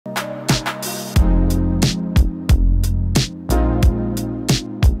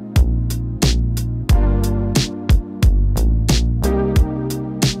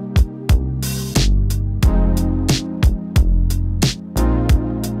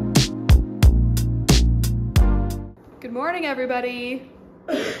Good morning, everybody.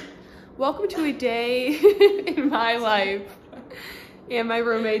 Welcome to a day in my life and my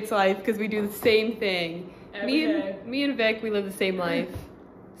roommate's life, because we do the same thing. Me and Vic, we live the same life.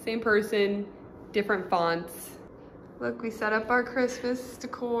 Same person, different fonts. Look, we set up our Christmas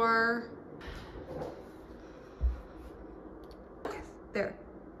decor. There.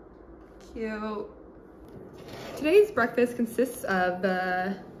 Cute. Today's breakfast consists of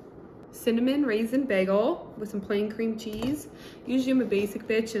the cinnamon raisin bagel with some plain cream cheese. Usually I'm a basic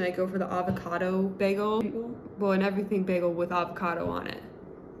bitch and I go for the avocado bagel. Well, an everything bagel with avocado on it.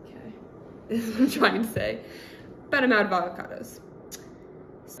 Okay. This is what I'm trying to say. But I'm out of avocados.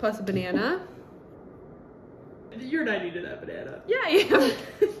 Plus a banana. You're not eating that banana. Yeah, I am. No,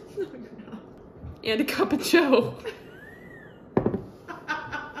 you're not. And a cup of joe.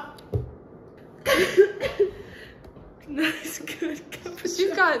 Nice, good cup of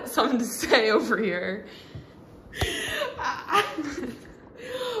She's got something to say over here.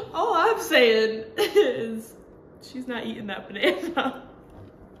 All I'm saying is she's not eating that banana.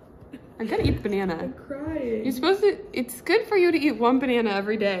 I'm gonna eat the banana. I'm crying. You're supposed to, it's good for you to eat one banana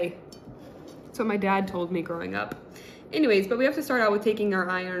every day. That's what my dad told me growing up. Anyways, but we have to start out with taking our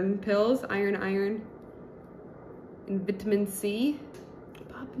iron pills. Iron, and vitamin C.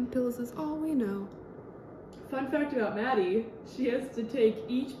 Popping pills is all we know. Fun fact about Maddie, she has to take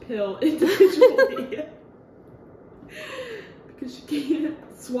each pill individually. Because she can't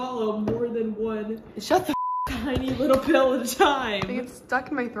swallow more than one Shut the tiny little pill at a time. I think it's stuck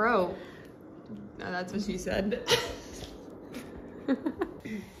in my throat. No, that's what she said.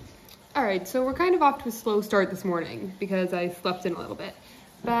 All right, so we're kind of off to a slow start this morning because I slept in a little bit.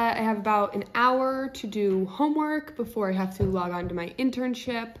 But I have about an hour to do homework before I have to log on to my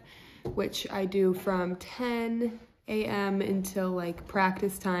internship, which I do from 10 a.m. until like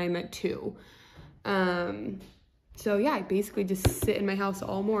practice time at 2. So yeah, I basically just sit in my house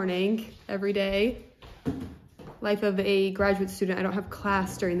all morning, every day. Life of a graduate student. I don't have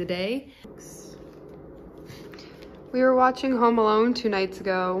class during the day. We were watching Home Alone 2 nights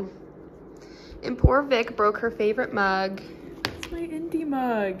ago, and poor Vic broke her favorite mug. It's my indie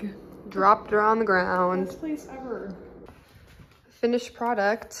mug. Dropped her on the ground. Best place ever. Finished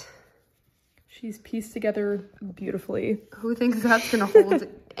product. She's pieced together beautifully. Who thinks that's gonna hold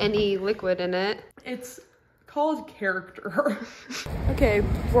any liquid in it? It's called character. Okay,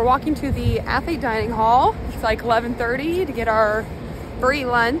 we're walking to the athlete dining hall. It's like 11:30 to get our free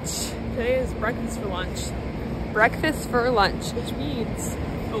lunch. Today is breakfast for lunch. Breakfast for lunch. Which means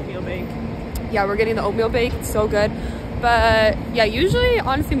oatmeal bake. Yeah, we're getting the oatmeal bake. It's so good. But yeah, usually,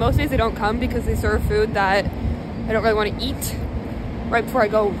 honestly, most days they don't come because they serve food that I don't really want to eat right before I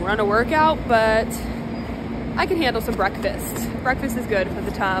go run a workout, but I can handle some breakfast. Breakfast is good for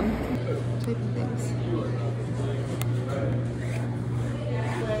the time. Type of things.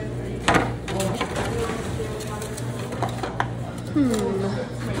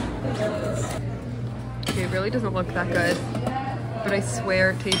 Okay, it really doesn't look that good, but I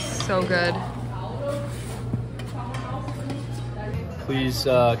swear it tastes so good. Please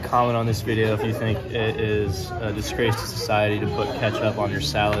comment on this video if you think it is a disgrace to society to put ketchup on your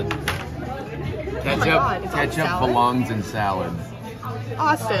salad. Ketchup belongs in salads.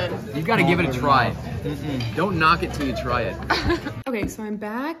 Austin. You gotta give it a try. Don't knock it till you try it. Okay, so I'm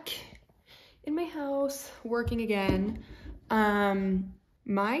back in my house working again.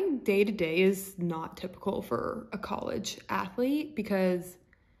 My day-to-day is not typical for a college athlete because,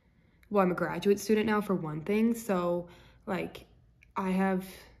 well, I'm a graduate student now for one thing, so like I have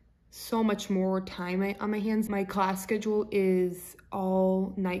so much more time on my hands. My class schedule is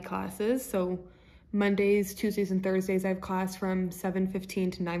all night classes, so Mondays, Tuesdays, and Thursdays I have class from 7:15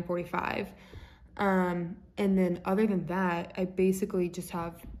 to 9:45. And then other than that, I basically just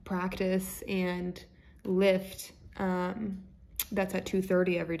have practice and lift. That's at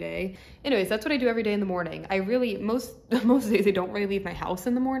 2:30 every day. Anyways, that's what I do every day in the morning. I really, most days I don't really leave my house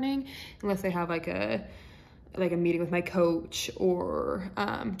in the morning unless I have like a meeting with my coach or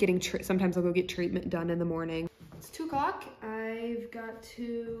sometimes I'll go get treatment done in the morning. It's 2 o'clock. I've got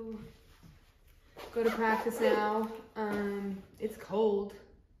to go to practice now. It's cold.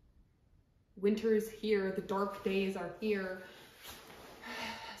 Winter's here. The dark days are here.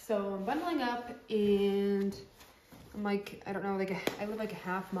 So I'm bundling up and I'm like, I don't know, like I live like a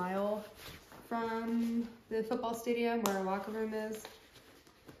half mile from the football stadium where our locker room is.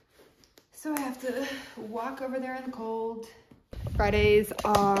 So I have to walk over there in the cold. Fridays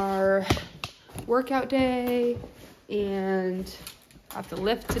are workout day and I have to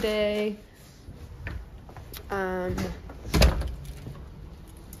lift today. Gotta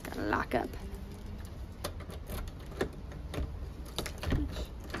lock up.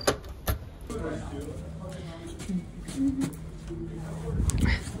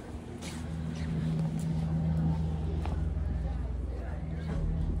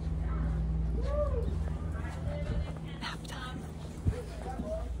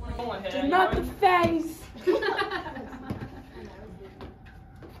 Not the face.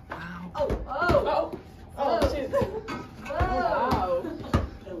 Wow.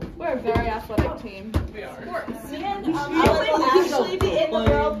 We're a very athletic team. We are. Of course. I'll actually be in the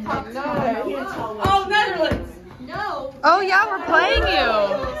World Cup tomorrow. Oh, Netherlands. No. Oh yeah, we're playing you.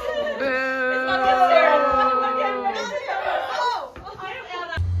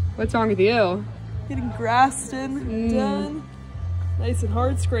 What's wrong with you? Getting Graston done. Nice and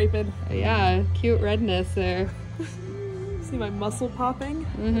hard scraping. Yeah, cute redness there. See my muscle popping?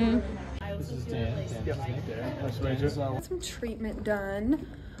 Mm-hmm. Yep. Got some treatment done.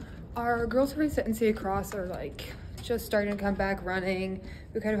 Our girls who race at NCAA Cross are like just starting to come back running.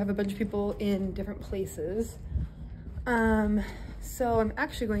 We kind of have a bunch of people in different places. So I'm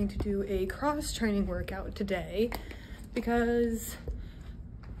actually going to do a cross training workout today because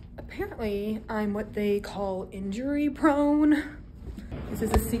apparently I'm what they call injury prone. This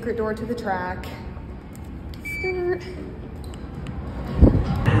is a secret door to the track. Skirt.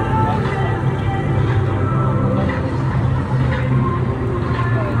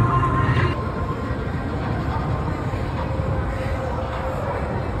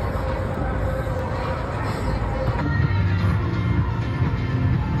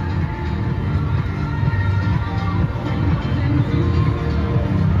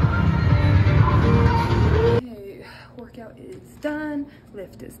 Workout is done,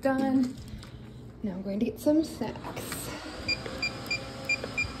 lift is done. Now I'm going to get some snacks.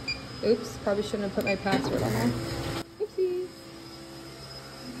 Oops, probably shouldn't have put my password on there. Oopsie.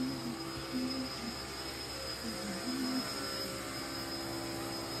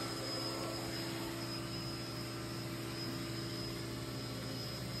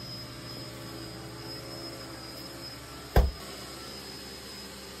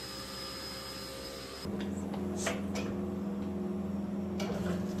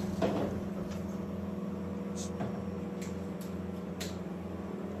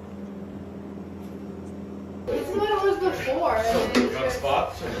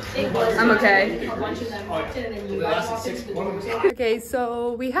 I'm okay. Okay,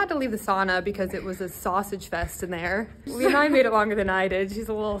 so we had to leave the sauna because it was a sausage fest in there. Levi made it longer than I did. She's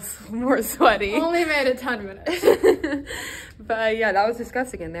a little more sweaty. Only made it 10 minutes. But yeah, that was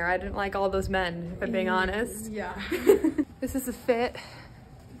disgusting in there. I didn't like all those men, if I'm being honest. Yeah. This is the fit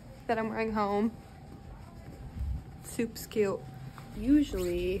that I'm wearing home. Soup's cute.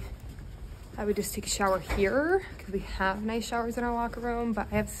 Usually I would just take a shower here because we have nice showers in our locker room, but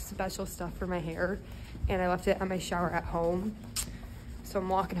I have special stuff for my hair and I left it at my shower at home. So I'm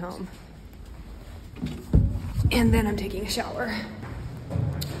walking home and then I'm taking a shower.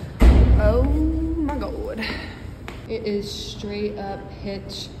 Oh my God. It is straight up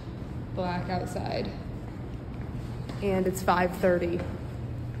pitch black outside and it's 5:30.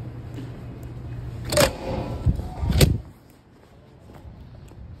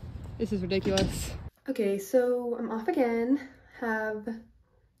 This is ridiculous. Okay, so I'm off again. Have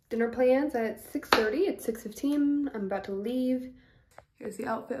dinner plans at 6:30. It's 6:15. I'm about to leave. Here's the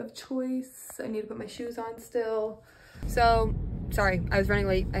outfit of choice. I need to put my shoes on still. So, sorry, I was running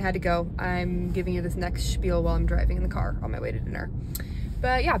late. I had to go. I'm giving you this next spiel while I'm driving in the car on my way to dinner.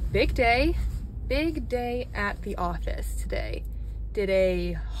 But yeah, big day at the office today. Did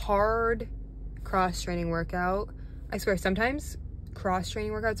a hard cross training workout. I swear, sometimes cross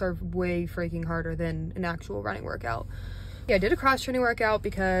training workouts are way freaking harder than an actual running workout. Yeah, I did a cross training workout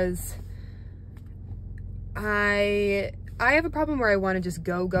because I have a problem where I want to just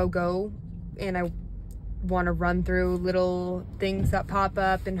go, and I want to run through little things that pop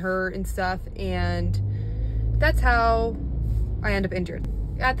up and hurt and stuff, and that's how I end up injured.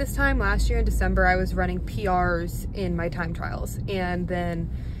 At this time last year in December, I was running PRs in my time trials, and then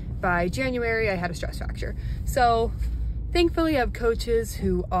by January I had a stress fracture. So thankfully I have coaches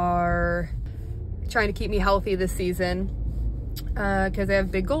who are trying to keep me healthy this season because I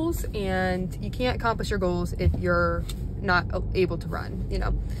have big goals, and you can't accomplish your goals if you're not able to run, you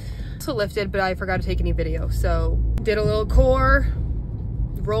know. Also lifted, but I forgot to take any video, so did a little core,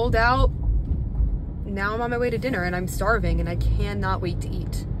 rolled out. Now I'm on my way to dinner and I'm starving and I cannot wait to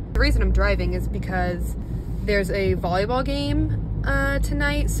eat. The reason I'm driving is because there's a volleyball game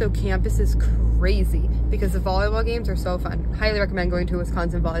tonight, so campus is crazy because the volleyball games are so fun. Highly recommend going to a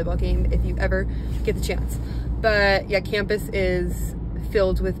Wisconsin volleyball game if you ever get the chance. But yeah, campus is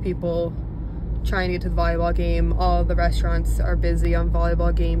filled with people trying to get to the volleyball game. All the restaurants are busy on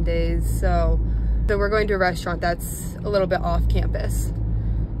volleyball game days, so we're going to a restaurant that's a little bit off campus.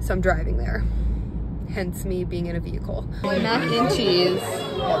 So I'm driving there, hence me being in a vehicle. Mac and cheese,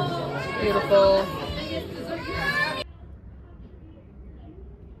 beautiful.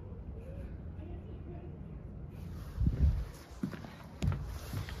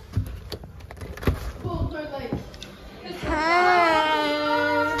 Hey!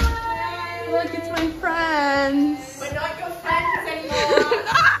 Look, it's my friends. We're not your friends anymore.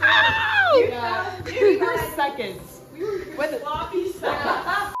 We were seconds. We're the sloppy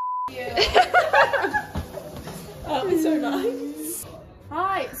seconds. That was so nice.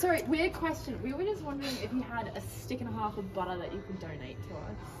 Hi, sorry, weird question. We were just wondering if you had a stick and a half of butter that you could donate to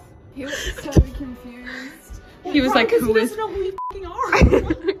us. He was so confused. He was like, who is... know who we f***ing are.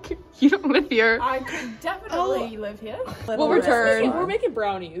 You don't live here. I could definitely live here. We'll return. We're making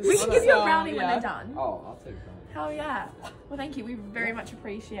brownies. We can give you a brownie when they're done. Oh, I'll take that. Hell yeah. Well, thank you. We very much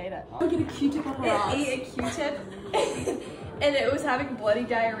appreciate it. I'll get a Q-tip on her ass. Ate a Q-tip and it was having bloody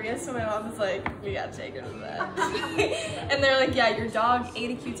diarrhea, so my mom was like, we gotta take it to that. And they're like, yeah, your dog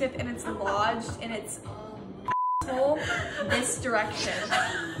ate a Q-tip and it's lodged in its hole this direction.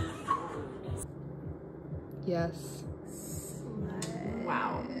 Yes.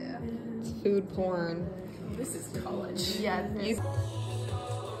 Wow. It's food porn. This is college. Yeah.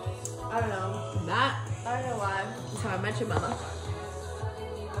 I don't know. That, I don't know why. is how I met your mama.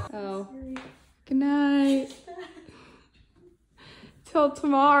 Oh. Good night. Till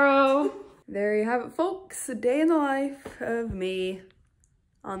tomorrow. There you have it, folks. A day in the life of me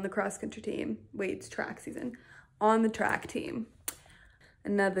on the cross country team. Wait, it's track season. On the track team.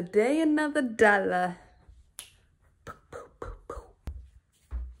 Another day, another dollar.